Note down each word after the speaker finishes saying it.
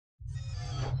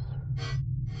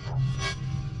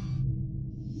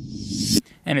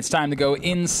And it's time to go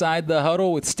inside the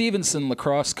huddle with Stevenson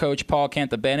lacrosse coach Paul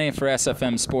Cantabene for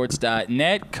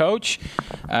SFMSports.net. Coach,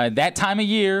 that time of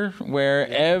year where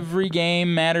every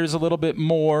game matters a little bit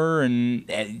more and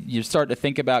you start to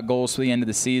think about goals for the end of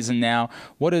the season now.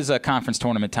 What does a conference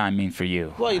tournament time mean for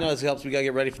you? Well, it helps. We got to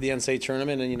get ready for the NCAA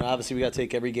tournament, and obviously we got to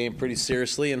take every game pretty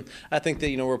seriously. And I think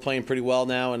that we're playing pretty well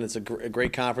now, and it's a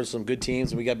great conference, some good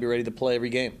teams, and we got to be ready to play every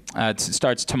game. It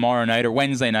starts tomorrow night or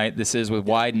Wednesday night. This is with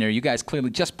Widener. You guys clearly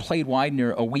just played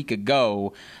Widener a week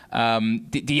ago.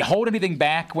 Do you hold anything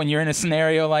back when you're in a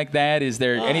scenario like that? Is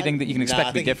there anything that you can expect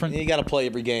to be different? You got to play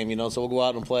every game, so we'll go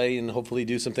out and play and hopefully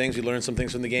do some things. We learn some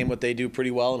things from the game, what they do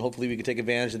pretty well, and hopefully we can take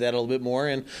advantage of that a little bit more.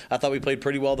 And I thought we played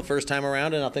pretty well the first time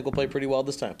around, and I think we'll play pretty well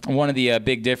this time. One of the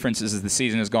big differences as the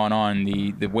season has gone on,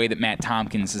 the way that Matt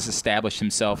Tompkins has established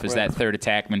himself as that third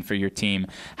attackman for your team.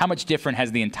 How much different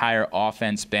has the entire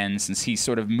offense been since he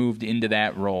sort of moved into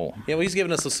that role? Yeah, well, he's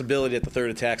given us some stability at the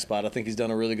third attack spot. I think he's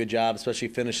done a really good job, especially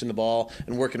finishing the ball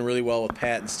and working really well with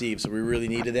Pat and Steve. So we really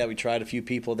needed that. We tried a few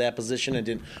people at that position and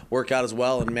didn't work out as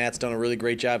well, and Matt's done a really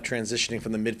great job transitioning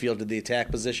from the midfield to the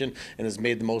attack position and has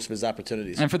made the most of his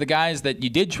opportunities. And for the guys that you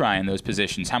did try in those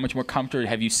positions, how much more comfort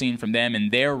have you seen from them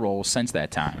in their roles since that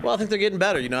time? Well, I think they're getting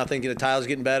better. I think Tyler's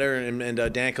getting better, and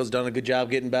Danko's done a good job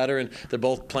getting better, and they're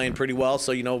both playing pretty well.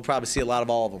 So we'll probably see a lot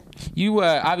of all of them. You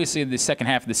obviously in the second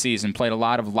half of the season played a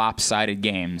lot of lopsided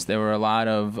games. There were a lot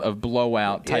of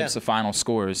blowout types of final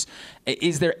scores.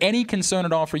 Is there any concern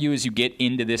at all for you as you get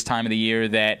into this time of the year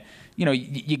that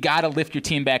you got to lift your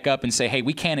team back up and say, hey,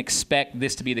 we can't expect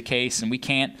this to be the case, and we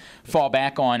can't fall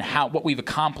back on what we've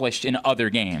accomplished in other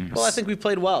games? Well, I think we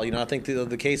played well. I think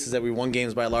the case is that we won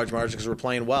games by a large margin because we're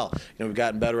playing well. We've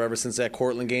gotten better ever since that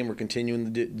Cortland game. We're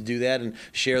continuing to do that and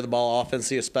share the ball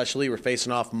offensively, especially. We're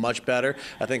facing off much better.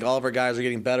 I think all of our guys are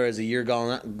getting better as the year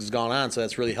has gone on, so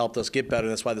that's really helped us get better.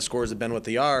 That's why the scores have been what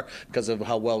they are, because of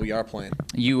how well we are playing.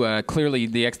 You clearly,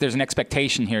 there's an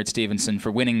expectation here at Stevenson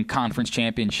for winning conference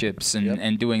championships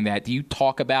and doing that. Do you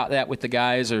talk about that with the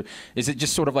guys, or is it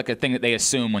just sort of like a thing that they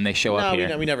assume when they show up here?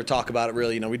 No, we never talk about it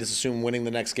really. We just assume winning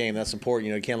the next game. That's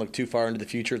important. You can't look too far into the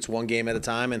future. It's one game at a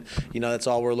time, and that's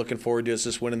all we're looking forward to is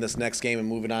just winning this next game and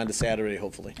moving on to Saturday,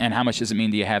 hopefully. And how much does it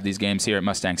mean to you have these games here at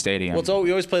Mustang Stadium? Well,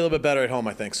 we always play a little bit better at home,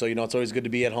 I think. So it's always good to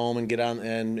be at home and get on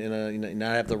and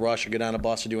not have to rush or get on a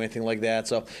bus or do anything like that.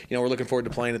 So we're looking forward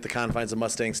to playing at the confines of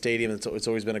Mustang Stadium. It's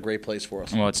always been a great place for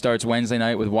us. Well, it starts Wednesday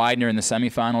night with Widener in the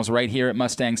semifinals right here at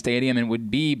Mustang Stadium, and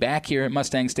would be back here at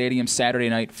Mustang Stadium Saturday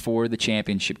night for the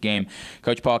championship game.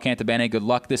 Coach Paul Cantabene, good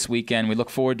luck this weekend. We look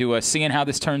forward to seeing how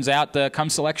this turns out come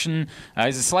selection.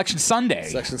 Is it Selection Sunday?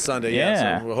 Selection Sunday,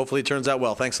 yeah. So hopefully it turns out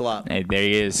well. Thanks a lot. Hey, there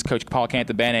he is, Coach Paul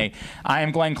Cantabene. I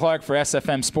am Glenn Clark for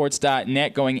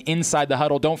SFMSports.net, going inside the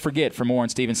huddle. Don't forget, for more on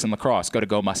Stevenson lacrosse, go to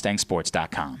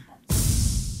GoMustangSports.com.